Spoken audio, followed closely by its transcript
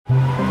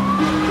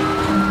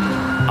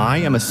I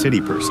am a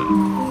city person.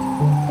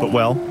 But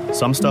well,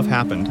 some stuff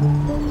happened.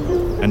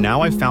 And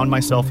now I've found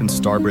myself in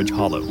Starbridge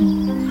Hollow.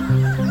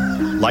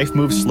 Life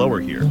moves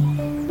slower here.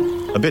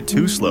 A bit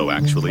too slow,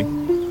 actually.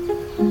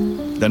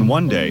 Then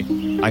one day,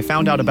 I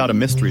found out about a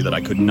mystery that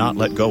I could not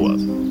let go of.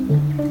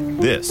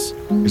 This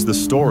is the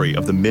story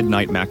of the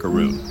Midnight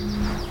Macaroon.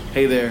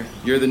 Hey there,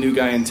 you're the new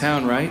guy in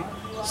town, right?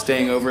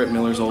 Staying over at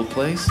Miller's old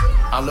place?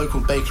 Our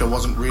local baker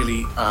wasn't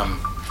really,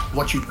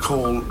 what you'd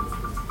call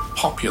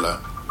popular.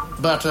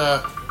 But,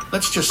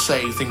 let's just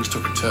say things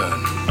took a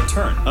turn. A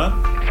turn, huh?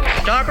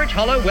 Starbridge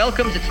Hollow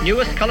welcomes its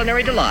newest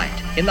culinary delight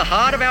in the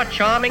heart of our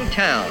charming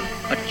town.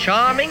 A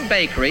charming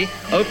bakery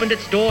opened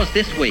its doors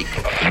this week.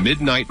 The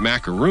Midnight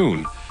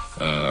Macaroon,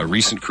 a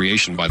recent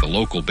creation by the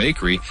local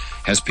bakery,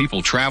 has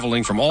people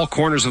traveling from all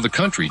corners of the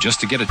country just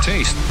to get a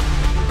taste.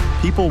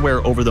 People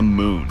were over the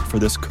moon for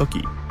this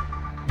cookie.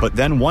 But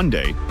then one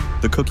day,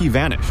 the cookie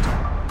vanished,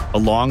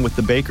 along with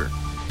the baker.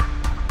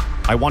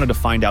 I wanted to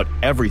find out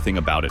everything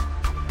about it,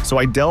 so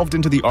I delved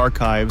into the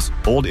archives,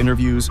 old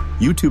interviews,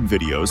 YouTube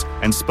videos,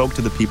 and spoke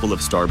to the people of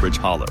Starbridge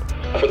Hollow.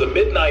 For the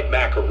Midnight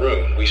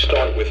Macaroon, we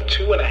start with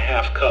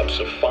 2.5 cups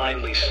of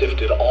finely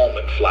sifted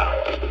almond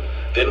flour.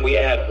 Then we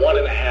add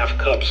 1.5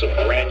 cups of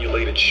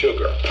granulated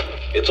sugar.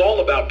 It's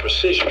all about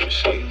precision, you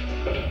see.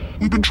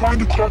 We've been trying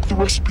to crack the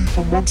recipe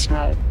for months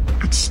now.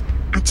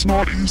 It's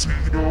not easy,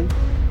 you know?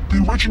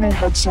 The original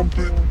had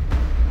something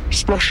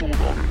special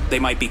about it. They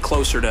might be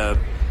closer to,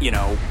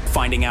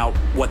 finding out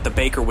what the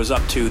baker was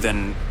up to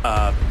than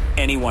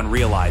anyone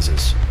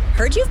realizes.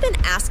 Heard you've been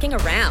asking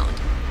around.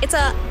 It's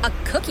a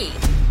cookie.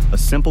 A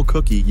simple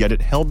cookie, yet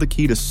it held the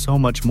key to so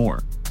much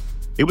more.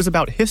 It was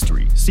about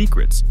history,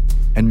 secrets,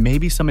 and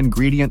maybe some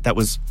ingredient that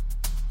was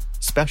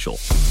special.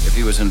 If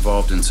he was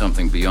involved in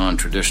something beyond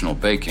traditional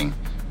baking,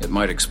 it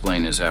might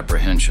explain his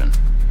apprehension.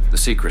 The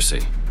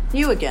secrecy.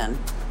 You again.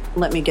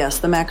 Let me guess,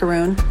 the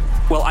macaroon?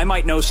 Well, I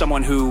might know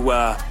someone who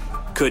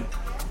could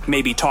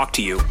maybe talk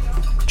to you.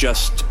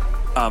 Just,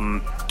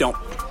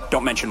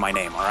 don't mention my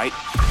name, all right?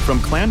 From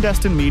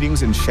clandestine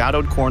meetings in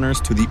shadowed corners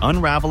to the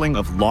unraveling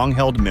of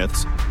long-held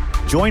myths,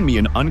 join me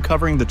in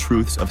uncovering the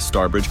truths of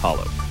Starbridge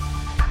Hollow.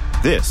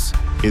 This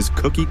is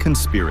Cookie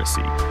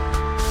Conspiracy.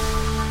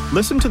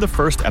 Listen to the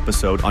first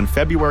episode on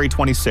February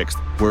 26th,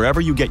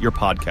 wherever you get your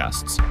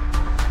podcasts.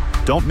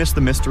 Don't miss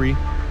the mystery.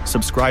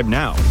 Subscribe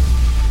now.